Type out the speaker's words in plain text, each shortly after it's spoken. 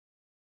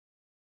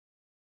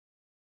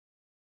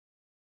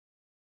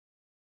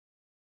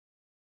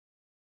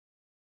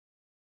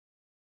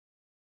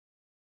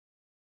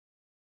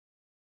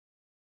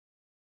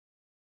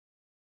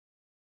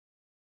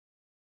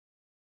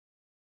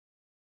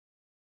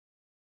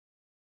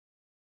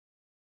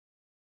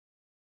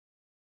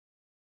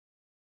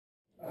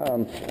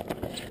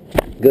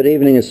Good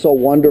evening. It's so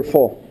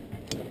wonderful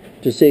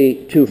to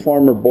see two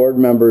former board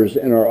members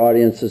in our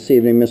audience this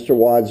evening, Mr.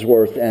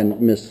 Wadsworth and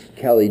Ms.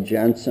 Kelly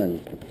Jensen.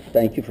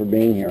 Thank you for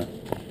being here.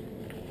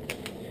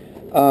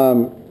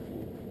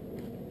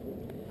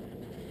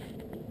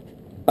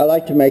 I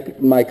like to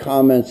make my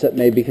comments that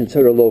may be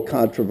considered a little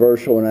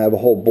controversial, and I have a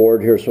whole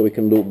board here so we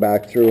can loop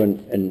back through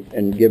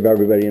and give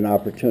everybody an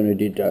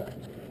opportunity to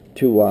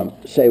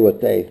say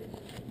what they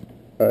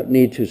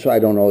need to, so I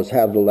don't always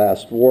have the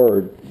last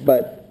word.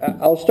 But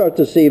I'll start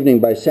this evening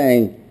by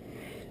saying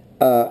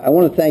I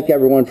want to thank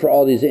everyone for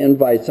all these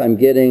invites I'm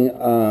getting.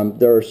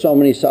 There are so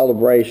many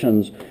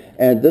celebrations,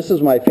 and this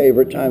is my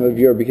favorite time of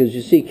year because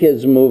you see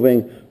kids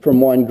moving from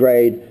one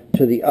grade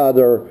to the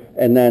other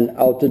and then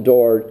out the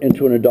door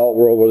into an adult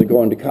world where they're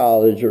going to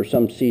college or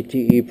some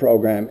CTE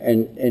program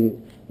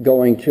and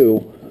going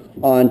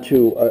on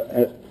to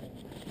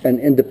an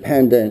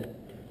independent,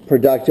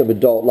 productive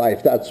adult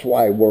life. That's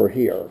why we're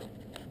here.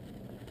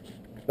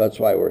 That's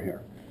why we're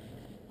here.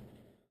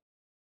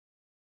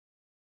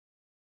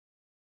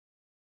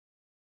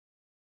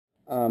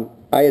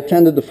 I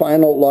attended the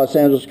final Los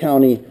Angeles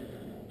County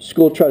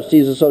School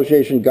Trustees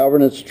Association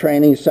Governance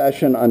Training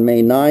Session on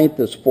May 9th.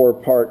 This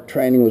 4-part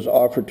training was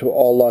offered to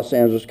all Los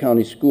Angeles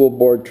County School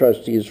Board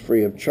trustees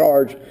free of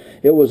charge.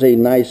 It was a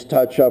nice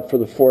touch-up for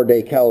the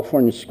 4-day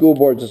California School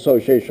Boards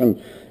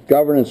Association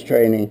governance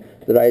training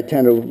that I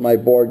attended with my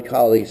board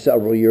colleagues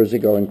several years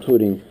ago,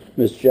 including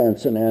Ms.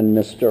 Jensen and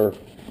Mr.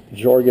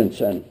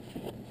 Jorgensen.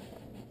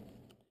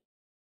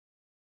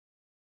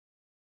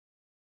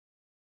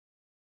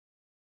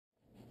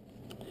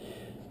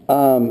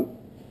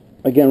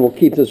 Again, we'll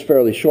keep this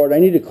fairly short. I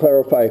need to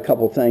clarify a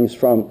couple things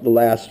from the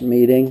last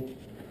meeting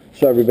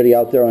so everybody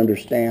out there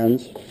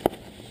understands.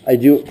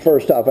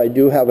 First off, I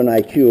do have an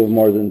IQ of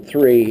more than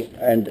 3,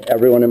 and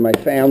everyone in my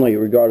family,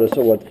 regardless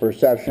of what the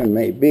perception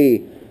may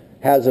be,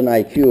 has an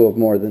IQ of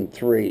more than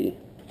 3.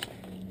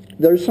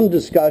 There's some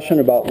discussion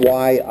about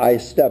why I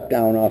stepped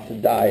down off the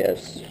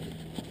dais.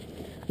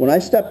 When I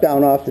stepped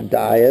down off the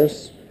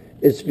dais,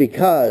 it's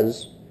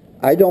because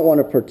I don't want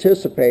to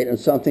participate in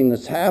something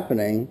that's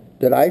happening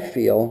that I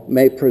feel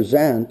may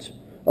present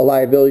a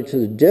liability to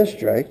the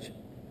district,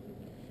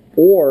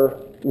 or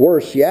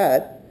worse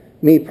yet,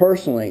 me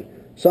personally.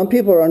 Some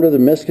people are under the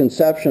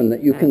misconception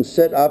that you can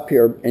sit up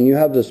here and you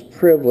have this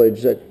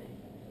privilege that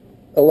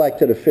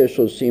elected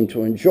officials seem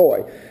to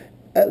enjoy.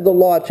 The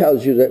law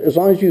tells you that as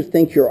long as you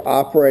think you're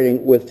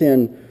operating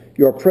within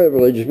your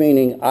privilege,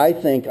 meaning I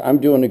think I'm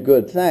doing a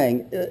good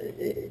thing,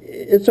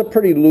 it's a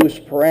pretty loose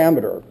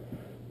parameter.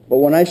 But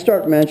when I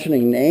start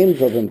mentioning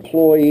names of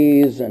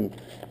employees and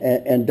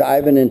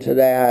diving into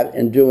that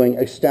and doing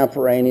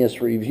extemporaneous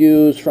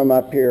reviews from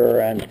up here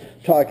and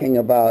talking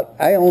about,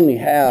 I only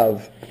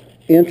have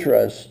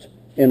interest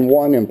in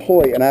one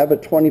employee, and I have a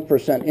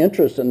 20%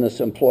 interest in this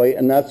employee,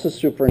 and that's the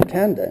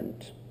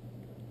superintendent.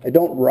 I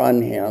don't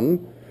run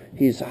him.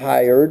 He's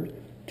hired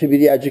to be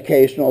the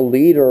educational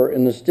leader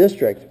in this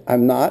district.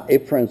 I'm not a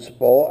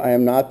principal. I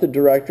am not the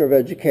director of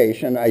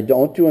education. I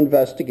don't do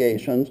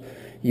investigations.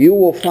 You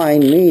will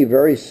find me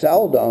very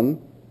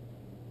seldom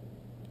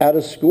at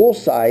a school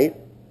site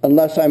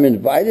unless I'm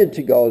invited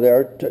to go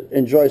there to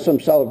enjoy some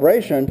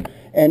celebration.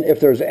 And if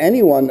there's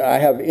anyone that I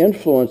have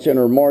influence in,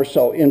 or more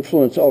so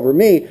influence over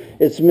me,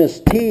 it's Miss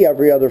T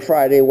every other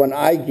Friday when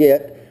I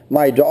get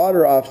my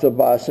daughter off the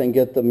bus and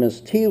get the Miss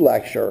T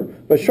lecture.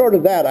 But short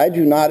of that, I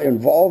do not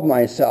involve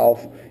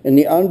myself in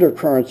the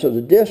undercurrents of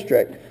the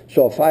district.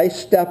 So if I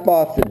step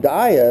off the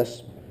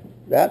dais,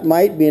 that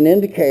might be an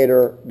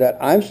indicator that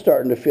I'm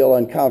starting to feel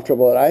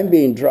uncomfortable, that I'm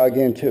being dragged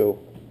into.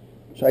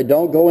 So I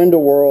don't go into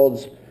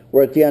worlds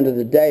where at the end of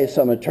the day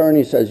some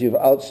attorney says you've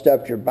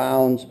outstepped your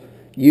bounds.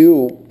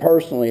 You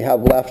personally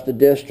have left the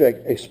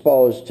district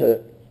exposed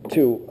to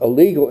a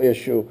legal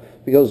issue,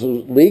 because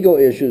those legal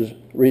issues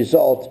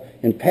result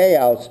in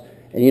payouts.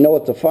 And you know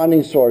what the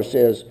funding source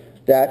is?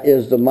 That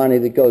is the money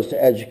that goes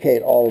to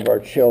educate all of our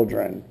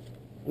children.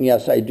 And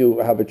yes, I do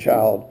have a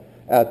child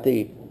at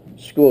the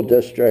school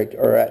district,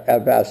 or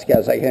at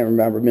Vasquez, I can't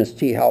remember, Miss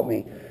T helped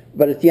me.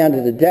 But at the end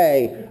of the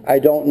day, I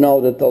don't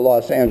know that the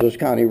Los Angeles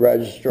County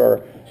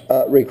Registrar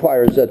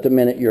requires that the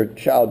minute your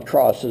child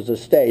crosses the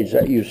stage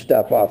that you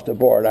step off the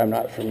board. I'm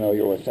not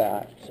familiar with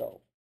that. So,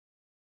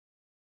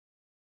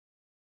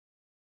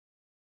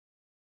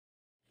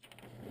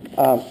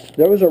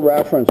 there was a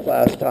reference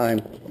last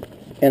time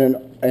in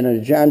an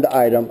agenda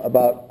item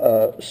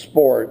about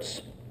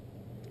sports.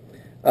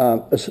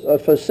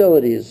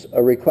 Facilities,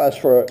 a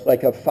request for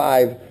like a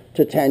 5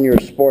 to 10 year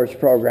sports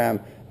program,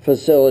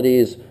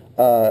 facilities,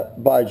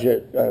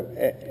 budget,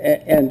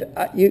 and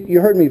you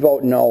heard me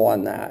vote no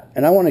on that,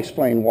 and I want to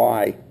explain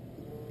why.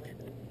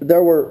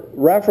 There were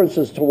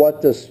references to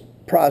what this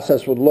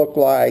process would look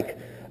like,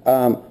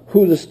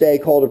 who the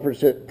stakeholder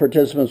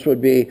participants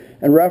would be,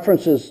 and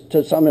references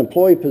to some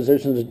employee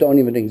positions that don't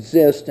even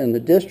exist in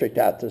the district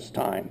at this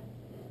time.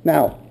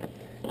 Now,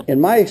 in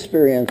my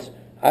experience,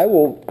 I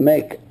will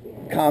make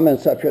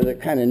comments up here that are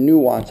kind of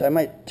nuanced. I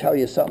might tell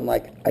you something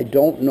like, I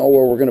don't know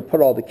where we're going to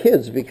put all the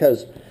kids,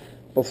 because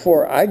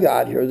before I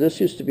got here, this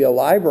used to be a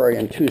library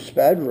and 2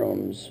 sped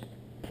rooms.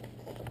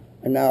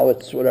 And now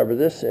it's whatever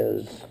this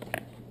is.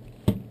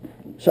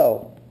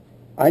 So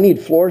I need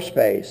floor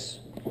space.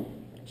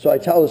 So I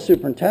tell the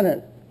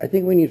superintendent, I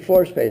think we need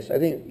floor space. I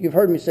think you've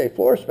heard me say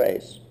floor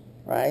space,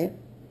 right?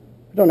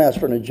 I don't ask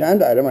for an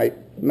agenda item. I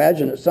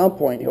imagine at some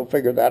point he'll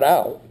figure that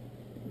out.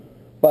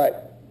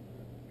 But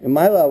in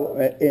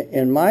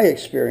my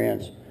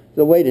experience,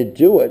 the way to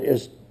do it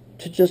is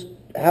to just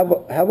have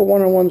a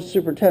one-on-one with the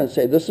superintendent.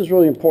 Say, this is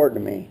really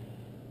important to me.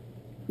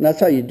 And that's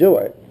how you do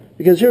it.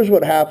 Because here's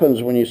what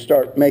happens when you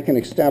start making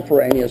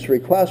extemporaneous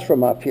requests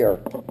from up here.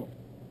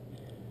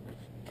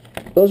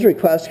 Those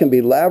requests can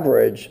be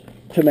leveraged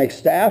to make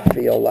staff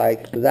feel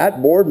like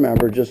that board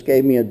member just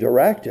gave me a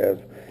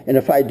directive. And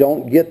if I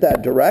don't get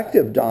that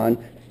directive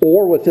done,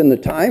 or within the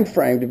time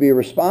frame to be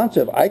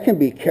responsive, I can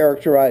be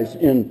characterized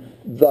in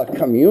the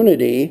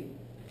community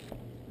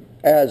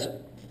as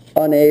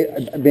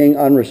being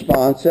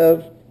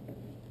unresponsive.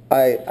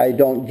 I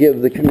don't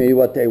give the community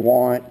what they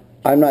want.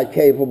 I'm not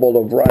capable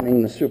of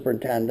running the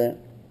superintendent.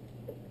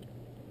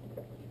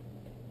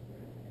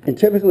 And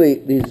typically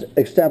these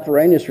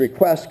extemporaneous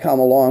requests come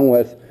along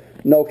with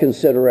no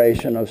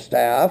consideration of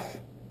staff.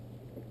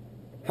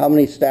 How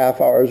many staff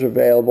hours are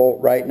available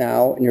right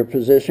now in your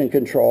position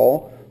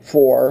control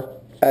for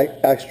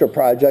extra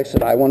projects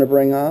that I want to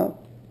bring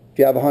up?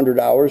 Do you have 100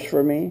 hours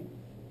for me?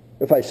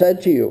 If I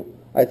said to you,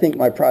 I think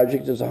my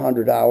project is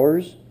 100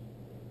 hours,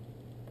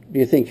 do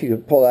you think you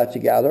could pull that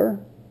together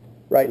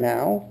right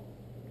now?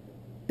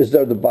 Is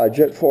there the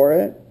budget for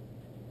it?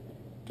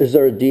 Is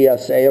there a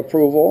DSA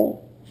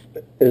approval?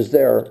 Is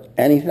there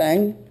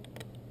anything?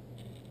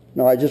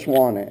 No, I just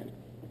want it.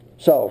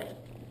 So,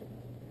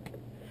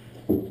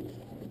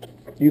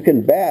 you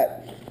can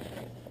bet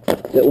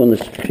that when the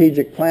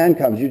strategic plan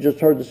comes, you just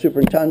heard the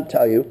superintendent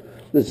tell you,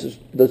 this is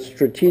the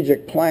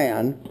strategic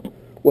plan.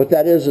 What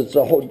that is, it's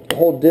a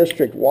whole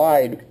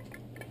district-wide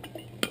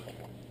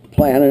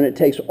plan, and it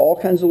takes all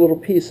kinds of little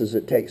pieces.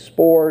 It takes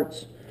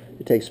sports,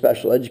 it takes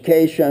special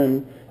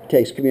education, it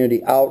takes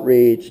community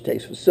outreach, it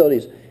takes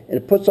facilities, and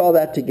it puts all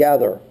that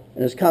together.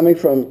 And it's coming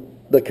from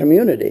the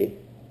community,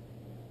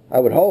 I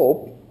would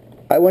hope.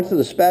 I went to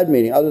the SPED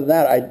meeting. Other than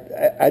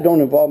that, I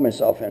don't involve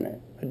myself in it.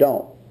 I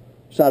don't.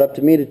 It's not up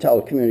to me to tell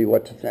the community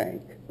what to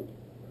think.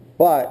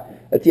 But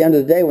at the end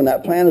of the day, when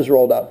that plan is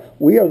rolled out,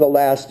 we are the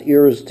last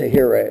ears to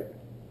hear it.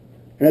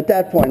 And at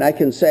that point, I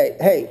can say,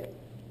 hey,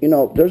 you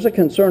know, there's a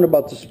concern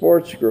about the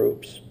sports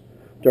groups.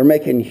 They're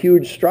making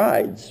huge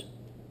strides.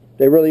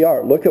 They really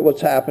are. Look at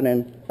what's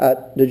happening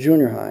at the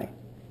junior high.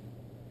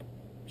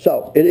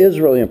 So it is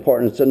really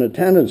important. It's an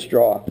attendance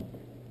draw.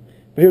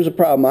 But here's a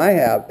problem I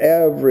have.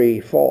 Every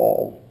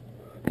fall,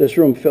 this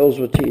room fills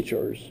with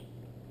teachers.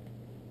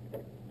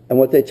 And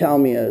what they tell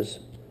me is,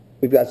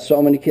 we've got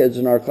so many kids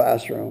in our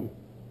classroom.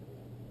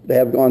 They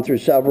have gone through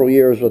several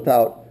years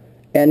without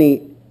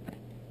any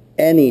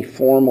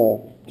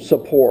formal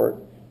support,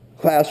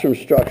 classroom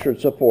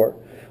structured support,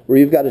 where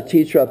you've got a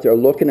teacher up there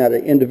looking at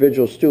an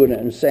individual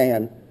student and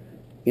saying,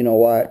 you know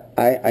what,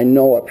 I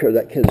know up here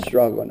that kid's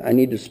struggling. I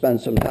need to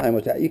spend some time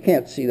with that. You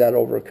can't see that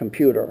over a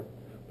computer.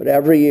 But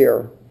every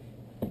year,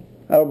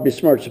 I don't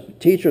besmirch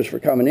teachers for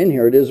coming in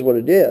here. It is what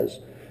it is.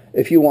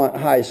 If you want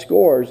high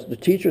scores, the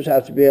teachers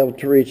have to be able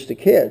to reach the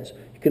kids.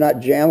 You cannot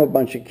jam a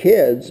bunch of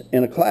kids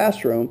in a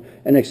classroom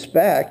and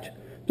expect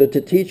that the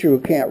teacher who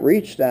can't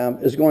reach them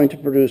is going to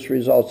produce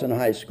results in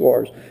high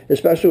scores,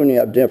 especially when you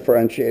have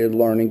differentiated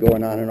learning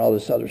going on and all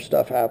this other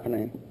stuff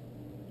happening.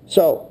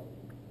 So,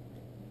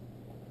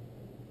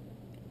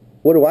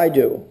 what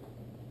do?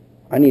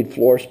 I need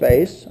floor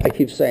space. I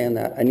keep saying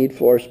that. I need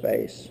floor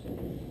space.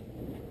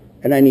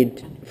 And I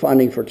need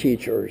funding for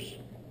teachers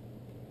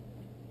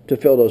to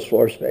fill those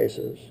floor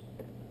spaces.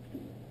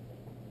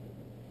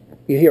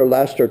 You hear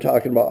Lester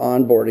talking about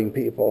onboarding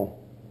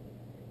people.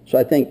 So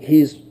I think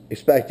he's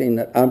expecting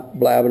that I'm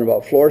blabbing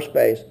about floor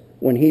space.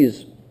 When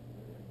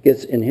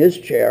gets in his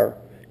chair,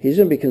 he's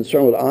going to be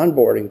concerned with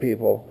onboarding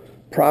people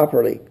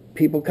properly.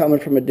 People coming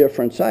from a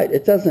different site.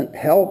 It doesn't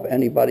help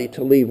anybody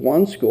to leave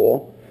one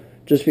school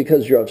just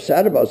because you're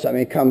upset about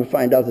something. Come and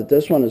find out that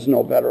this one is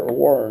no better or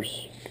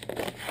worse.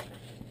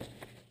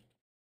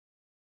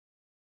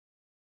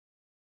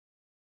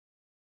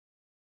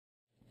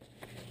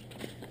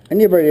 I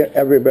need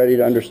everybody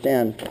to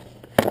understand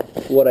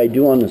what I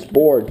do on this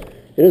board.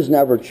 It has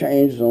never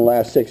changed in the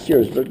last 6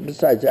 years, but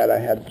besides that, I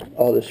had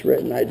all this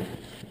written.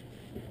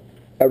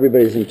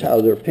 Everybody's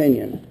entitled to their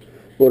opinion.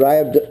 What I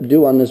have to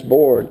do on this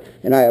board,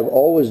 and I have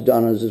always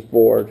done on this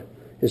board,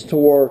 is to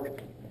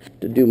work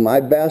to do my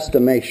best to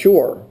make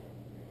sure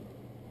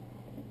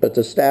that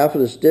the staff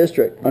of this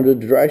district, under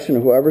the direction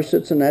of whoever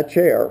sits in that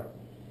chair,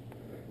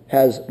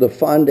 has the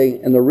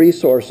funding and the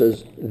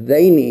resources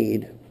they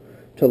need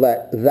to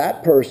let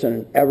that person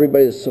and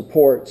everybody that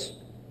supports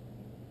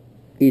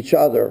each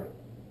other,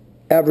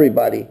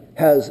 everybody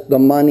has the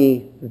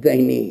money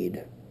they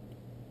need.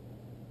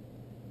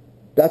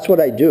 That's what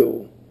I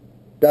do.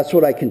 That's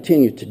what I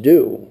continue to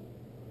do.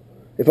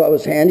 If I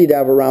was handy to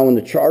have around when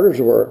the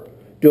charters were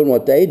doing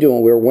what they do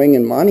and we were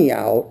winging money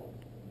out.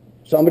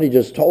 Somebody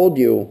just told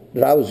you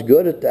that I was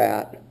good at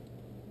that.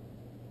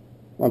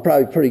 I'm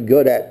probably pretty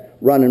good at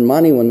running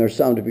money when there's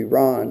some to be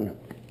run.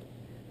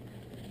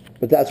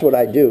 But that's what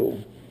I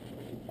do.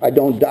 I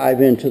don't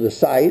dive into the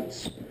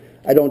sites.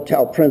 I don't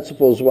tell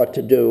principals what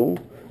to do.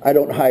 I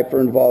don't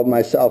hyper-involve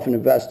myself in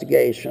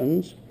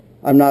investigations.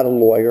 I'm not a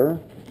lawyer.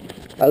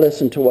 I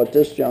listen to what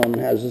this gentleman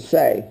has to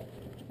say.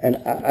 And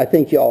I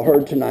think you all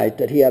heard tonight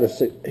that he had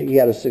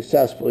a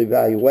successful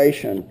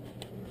evaluation.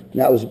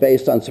 And that was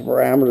based on some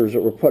parameters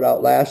that were put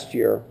out last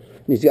year.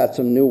 And he's got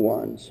some new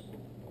ones.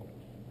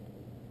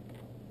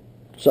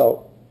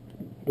 So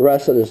the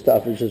rest of this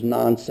stuff is just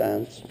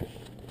nonsense.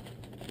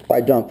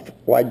 Why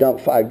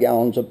dump 5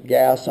 gallons of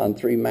gas on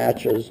 3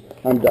 matches?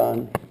 I'm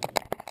done.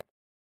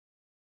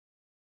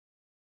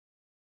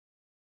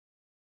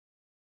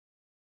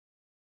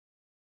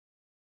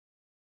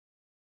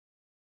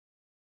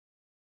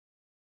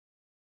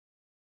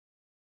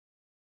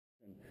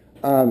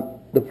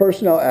 The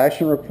personnel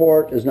action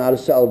report is not a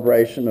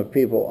celebration of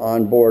people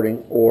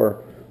onboarding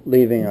or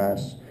leaving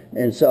us.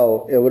 And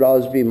so it would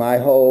always be my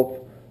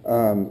hope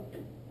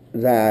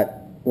that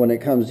when it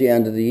comes the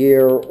end of the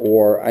year,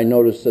 or I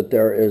notice that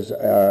there is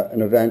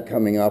an event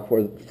coming up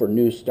for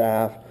new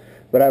staff,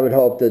 but I would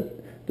hope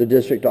that the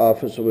district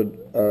office would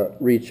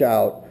reach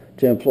out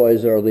to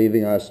employees that are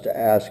leaving us to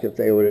ask if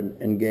they would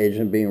engage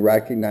in being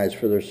recognized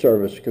for their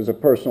service, because a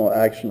personal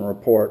action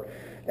report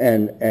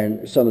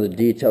and some of the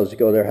details that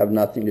go there have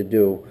nothing to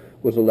do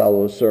with the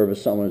level of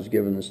service someone has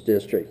given this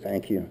district.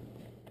 Thank you.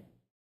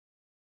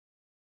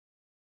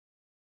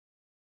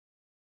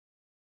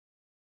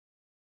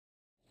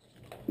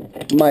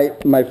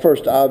 My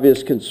first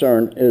obvious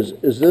concern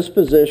is this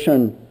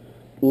position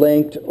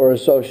linked or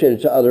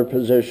associated to other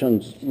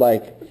positions,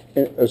 like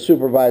a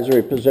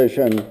supervisory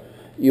position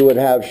you would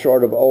have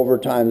short of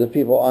overtime, the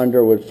people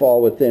under would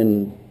fall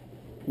within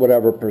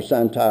whatever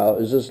percentile.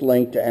 Is this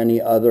linked to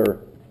any other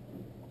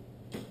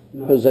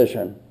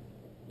position?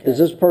 Is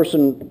this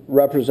person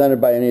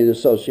represented by any of the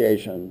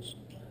associations?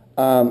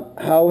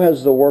 How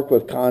has the work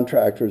with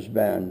contractors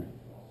been?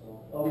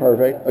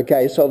 Perfect.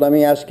 Okay, so let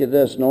me ask you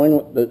this.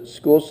 Knowing that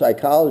school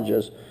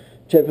psychologists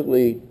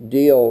typically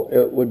deal,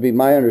 it would be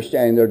my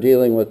understanding, they're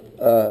dealing with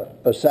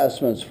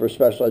assessments for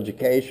special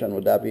education.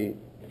 Would that be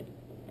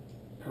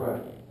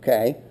correct?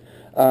 Okay.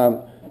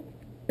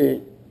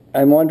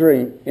 I'm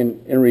wondering,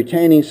 in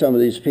retaining some of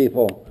these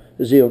people,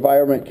 is the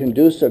environment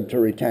conducive to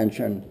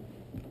retention?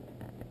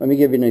 Let me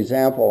give you an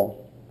example.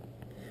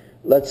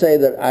 Let's say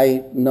that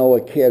I know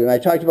a kid, and I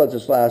talked about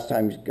this last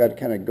time. You've got to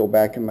kind of go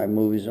back in my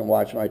movies and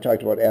watch them. I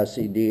talked about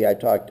SED. I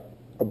talked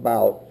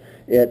about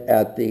it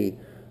at the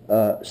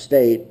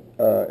State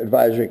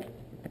Advisory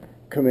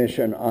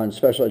Commission on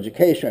Special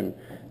Education.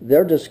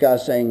 They're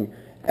discussing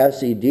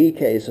SED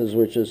cases,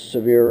 which is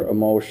severe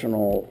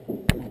emotional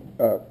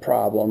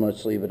problem.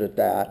 Let's leave it at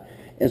that.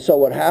 And so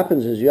what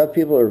happens is you have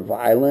people that are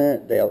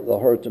violent. They'll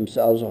hurt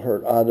themselves, they'll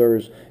hurt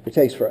others. It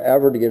takes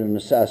forever to get an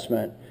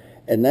assessment.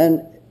 And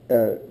then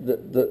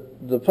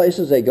the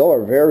places they go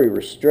are very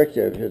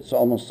restrictive. It's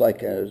almost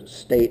like a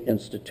state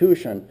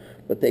institution,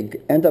 but they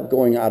end up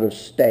going out of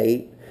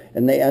state,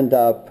 and they end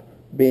up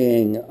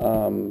being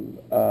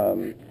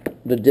the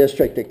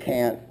district that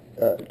can't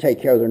take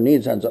care of their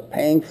needs ends up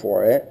paying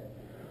for it.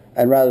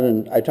 And rather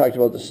than, I talked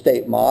about the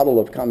state model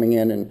of coming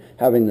in and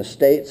having the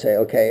state say,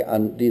 okay,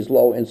 on these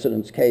low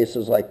incidence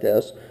cases like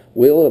this,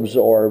 we'll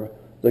absorb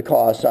the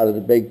costs out of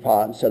the big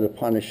pot instead of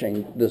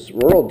punishing this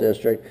rural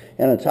district.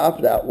 And on top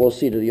of that, we'll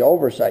see to the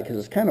oversight, because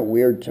it's kind of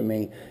weird to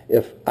me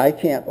if I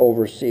can't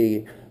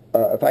oversee,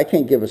 if I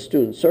can't give a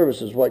student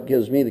services, what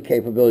gives me the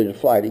capability to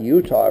fly to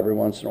Utah every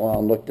once in a while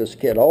and look this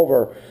kid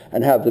over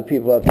and have the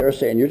people out there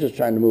saying, you're just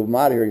trying to move them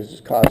out of here because it's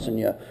costing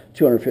you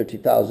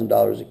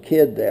 $250,000 a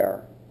kid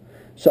there.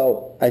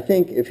 So I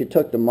think if you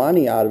took the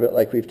money out of it,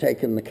 like we've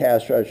taken the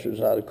cash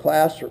registers out of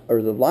class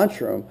or the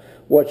lunchroom,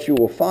 what you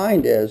will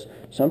find is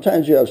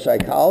sometimes you have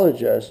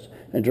psychologists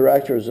and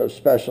directors of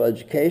special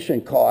education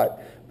caught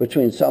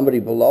between somebody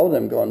below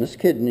them going, this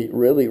kid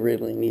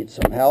really needs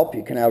some help.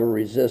 You can have a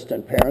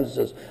resistant parent that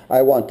says,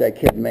 I want that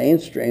kid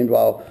mainstreamed,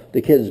 while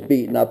the kid's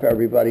beating up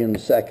everybody in the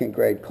second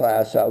grade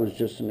class. That was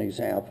just an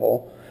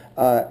example.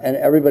 And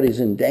everybody's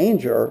in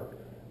danger.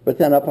 But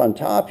then up on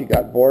top, you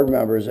got board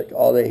members that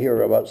all they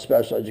hear about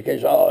special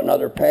education, oh,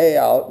 another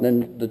payout, and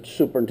then the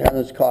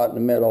superintendent's caught in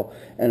the middle,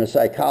 and a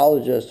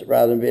psychologist,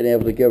 rather than being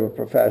able to give a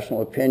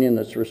professional opinion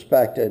that's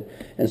respected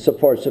and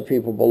supports the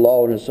people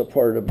below and is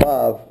supported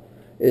above,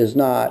 is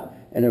not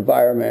an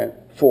environment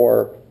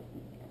for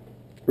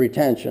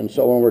retention.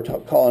 So when we're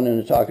calling in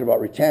and talking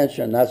about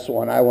retention, that's the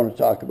one I want to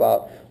talk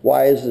about.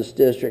 Why is this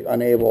district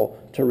unable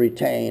to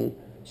retain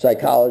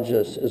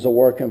psychologists? Is the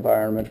work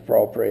environment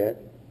appropriate?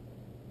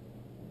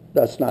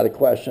 That's not a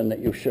question that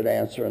you should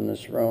answer in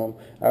this room.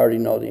 I already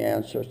know the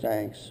answer.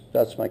 Thanks.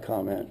 That's my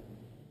comment.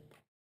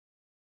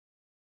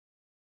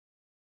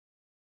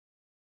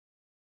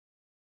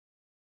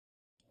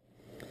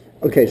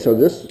 Okay, so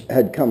this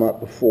had come up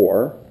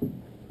before,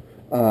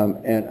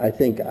 and I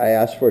think I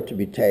asked for it to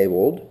be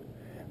tabled.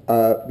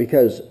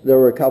 because there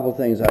were a couple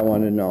things I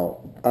want to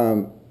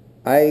know.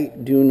 I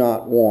do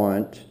not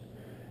want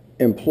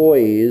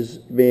employees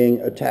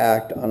being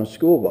attacked on a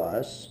school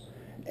bus,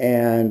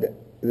 and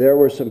there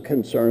were some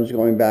concerns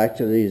going back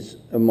to these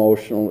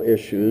emotional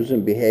issues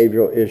and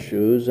behavioral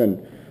issues,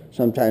 and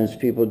sometimes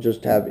people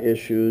just have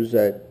issues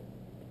that,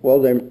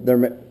 well,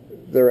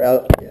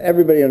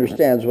 everybody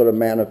understands what a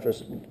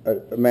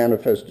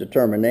manifest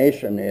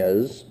determination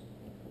is.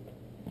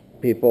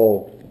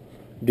 People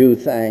do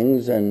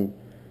things and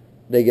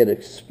they get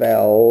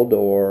expelled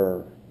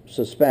or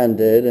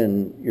suspended,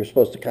 and you're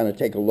supposed to kind of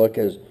take a look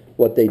as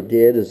what they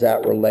did, is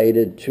that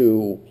related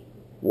to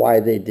why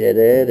they did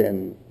it,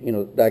 and you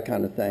know, that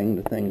kind of thing,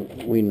 the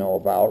thing we know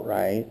about,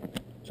 right?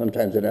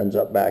 Sometimes it ends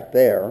up back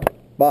there.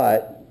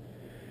 But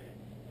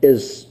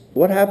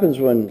what happens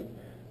when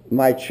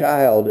my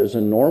child is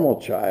a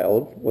normal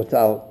child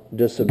without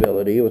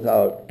disability,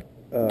 without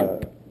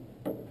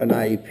an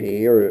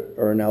IEP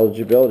or an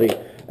eligibility,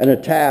 and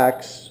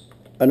attacks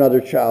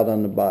another child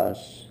on the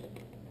bus?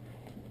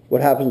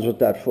 What happens with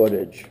that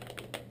footage?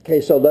 Okay,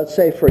 so let's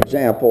say, for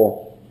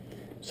example,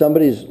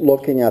 somebody's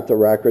looking at the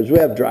records. We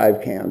have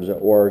drive cams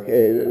at work.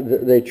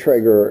 They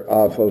trigger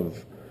off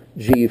of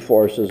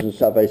G-forces and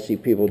stuff. I see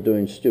people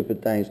doing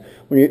stupid things.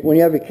 When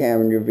you have a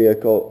cam in your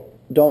vehicle,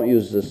 don't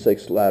use the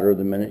 6th letter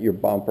the minute your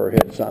bumper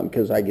hits something,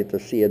 because I get to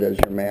see it as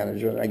your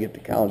manager, and I get to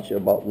count you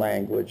about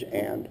language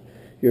and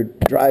your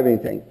driving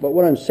thing. But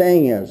what I'm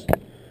saying is,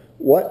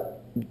 what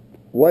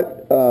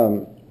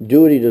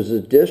duty does the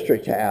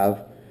district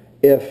have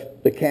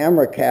if the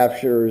camera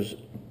captures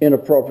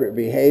inappropriate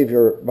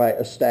behavior by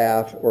a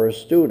staff or a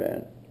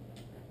student?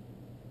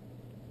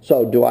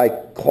 So do I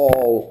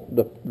call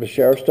the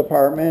sheriff's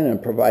department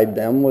and provide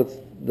them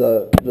with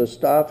the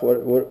stuff?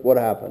 What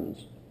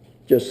happens?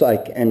 Just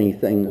like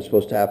anything that's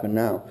supposed to happen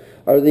now.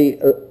 Are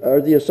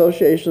the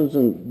associations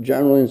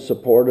generally in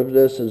support of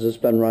this? Has this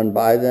been run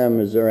by them?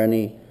 Is there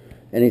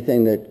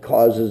anything that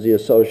causes the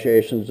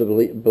associations to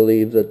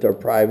believe that their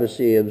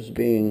privacy is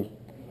being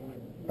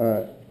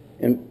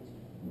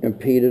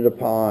impinged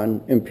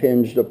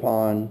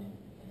upon?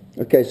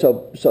 Okay,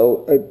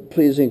 so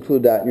please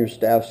include that in your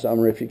staff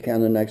summary if you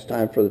can the next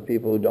time, for the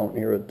people who don't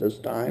hear it this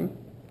time.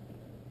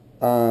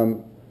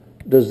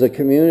 Does the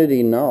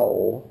community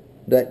know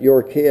that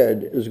your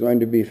kid is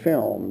going to be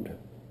filmed?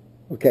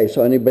 Okay,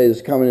 so anybody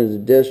that's coming into the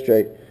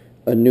district,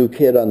 a new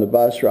kid on the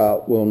bus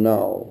route will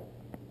know.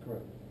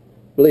 Correct.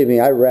 Believe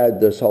me, I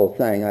read this whole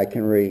thing. I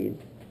can read.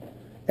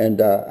 And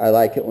I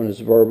like it when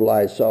it's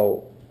verbalized,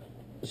 so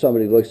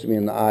somebody looks at me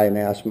in the eye and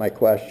asks my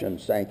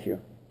questions. Thank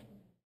you.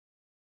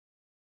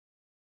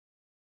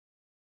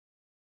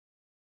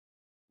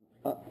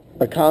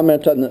 A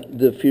comment on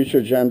the future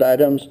agenda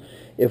items.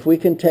 If we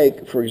can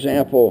take, for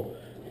example,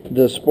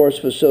 the sports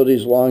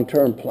facilities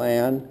long-term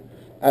plan,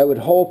 I would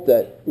hope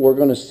that we're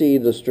going to see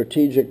the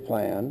strategic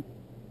plan,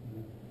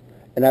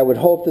 and I would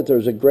hope that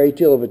there's a great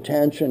deal of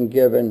attention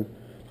given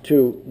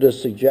to the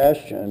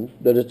suggestion,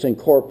 that it's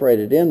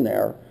incorporated in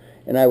there.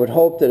 And I would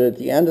hope that at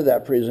the end of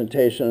that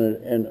presentation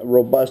and a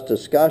robust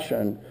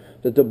discussion,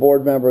 that the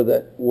board member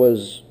that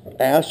was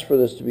asked for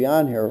this to be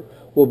on here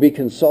will be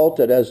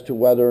consulted as to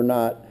whether or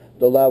not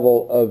the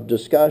level of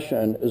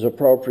discussion is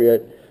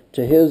appropriate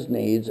to his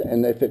needs,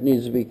 and if it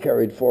needs to be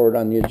carried forward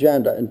on the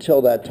agenda.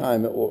 Until that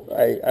time,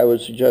 I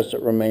would suggest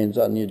it remains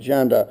on the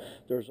agenda.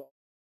 There's